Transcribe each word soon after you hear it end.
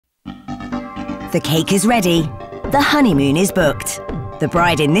The cake is ready. The honeymoon is booked. The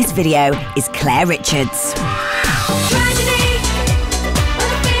bride in this video is Claire Richards.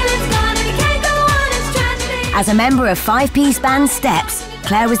 As a member of five-piece band Steps,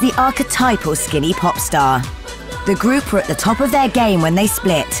 Claire was the archetypal skinny pop star. The group were at the top of their game when they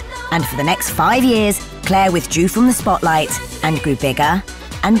split, and for the next 5 years, Claire withdrew from the spotlight and grew bigger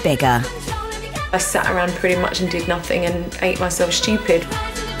and bigger. I sat around pretty much and did nothing and ate myself stupid.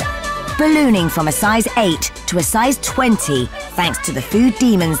 Ballooning from a size 8 to a size 20, thanks to the food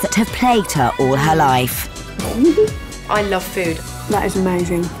demons that have plagued her all her life. I love food. That is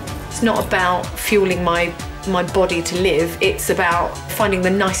amazing. It's not about fueling my body to live, it's about finding the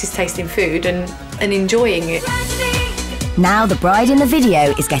nicest tasting food and enjoying it. Now the bride in the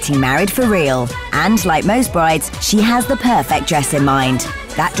video is getting married for real, and like most brides, she has the perfect dress in mind.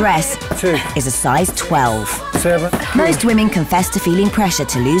 That dress is a size 12. 7. Most women confess to feeling pressure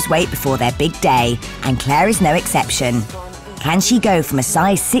to lose weight before their big day, and Claire is no exception. Can she go from a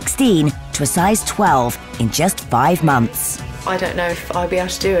size 16 to a size 12 in just 5 months? I don't know if I'll be able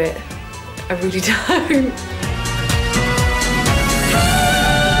to do it. I really don't.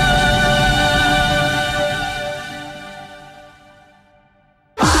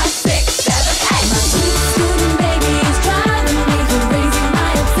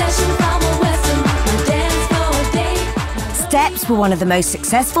 Steps were one of the most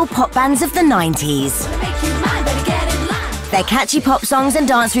successful pop bands of the 90s. Their catchy pop songs and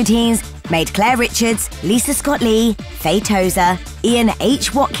dance routines made Claire Richards, Lisa Scott-Lee, Faye Tozer, Ian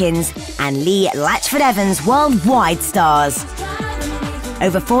H. Watkins and Lee Latchford Evans worldwide stars.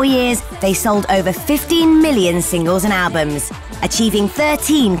 Over 4 years, they sold over 15 million singles and albums, achieving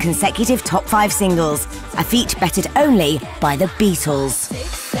 13 consecutive top 5 singles, a feat bettered only by the Beatles.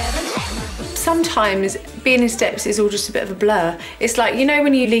 Sometimes being in Steps is all just a bit of a blur. It's like, you know,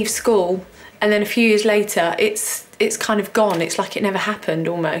 when you leave school and then a few years later it's kind of gone. It's like it never happened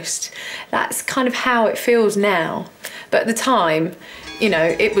almost. That's kind of how it feels now. But at the time, you know,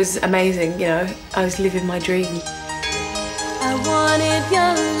 it was amazing, you know. I was living my dream. I wanted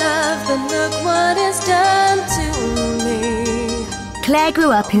your love, but look what it's done to me. Claire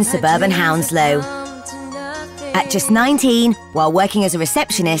grew up in suburban Hounslow. At just 19, while working as a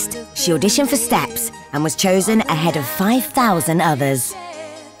receptionist, she auditioned for Steps and was chosen ahead of 5,000 others.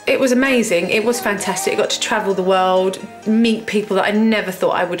 It was amazing, it was fantastic. I got to travel the world, meet people that I never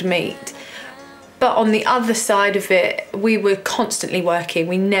thought I would meet. But on the other side of it, we were constantly working.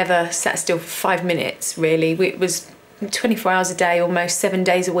 We never sat still for 5 minutes, really. It was 24 hours a day, almost 7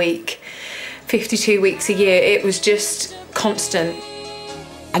 days a week, 52 weeks a year. It was just constant.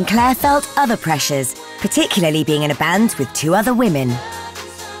 And Claire felt other pressures, particularly being in a band with 2 other women.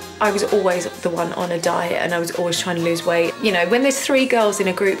 I was always the one on a diet and I was always trying to lose weight. You know, when there's 3 girls in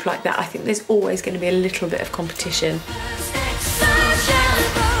a group like that, I think there's always going to be a little bit of competition.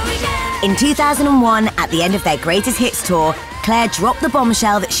 In 2001, at the end of their Greatest Hits tour, Claire dropped the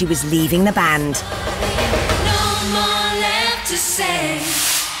bombshell that she was leaving the band. No more left to say.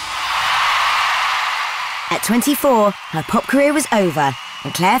 At 24, her pop career was over,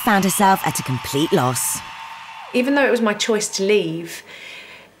 and Claire found herself at a complete loss. Even though it was my choice to leave,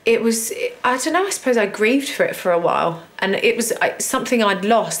 it was, I don't know, I suppose I grieved for it for a while. And it was something I'd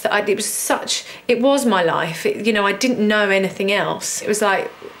lost, that it was my life. You know, I didn't know anything else. It was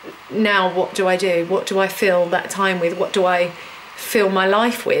like, now what do I do? What do I fill that time with? What do I fill my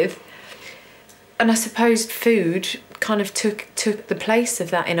life with? And I suppose food kind of took the place of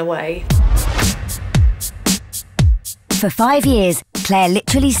that in a way. For 5 years, Claire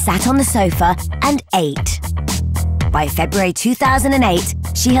literally sat on the sofa and ate. By February 2008,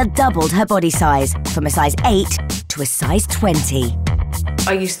 she had doubled her body size from a size 8 to a size 20.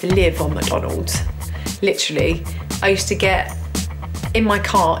 I used to live on McDonald's, literally. I used to get in my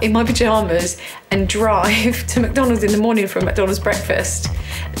car, in my pyjamas, and drive to McDonald's in the morning for a McDonald's breakfast.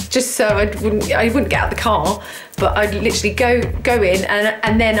 Just so I wouldn't get out the car, but I'd literally go in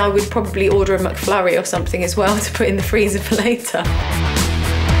and then I would probably order a McFlurry or something as well to put in the freezer for later.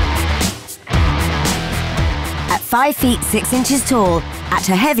 At 5 feet 6 inches tall, at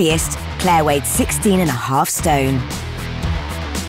her heaviest, Claire weighed 16.5 stone.